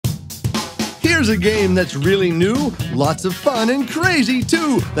Here's a game that's really new, lots of fun and crazy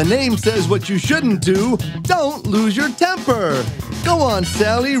too. The name says what you shouldn't do. Don't lose your temper. Go on,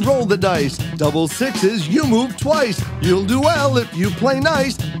 Sally, roll the dice. Double sixes, you move twice. You'll do well if you play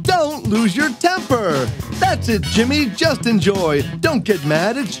nice. Don't lose your temper. That's it, Jimmy, just enjoy. Don't get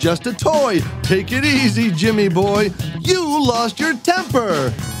mad, it's just a toy. Take it easy, Jimmy boy. You lost your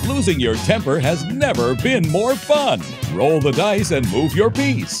temper. Losing your temper has never been more fun. Roll the dice and move your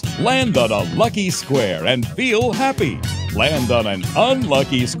piece. Land on a lucky square and feel happy. Land on an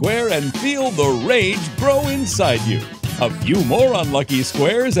unlucky square and feel the rage grow inside you. A few more unlucky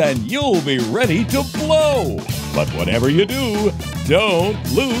squares and you'll be ready to blow. But whatever you do, don't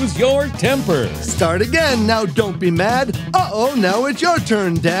lose your temper. Start again, now don't be mad. Uh-oh, now it's your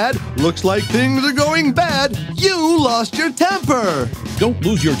turn, Dad. Looks like things are going bad. You lost your temper. Don't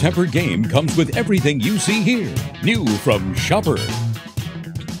Lose Your Temper game comes with everything you see here. New from Shopper.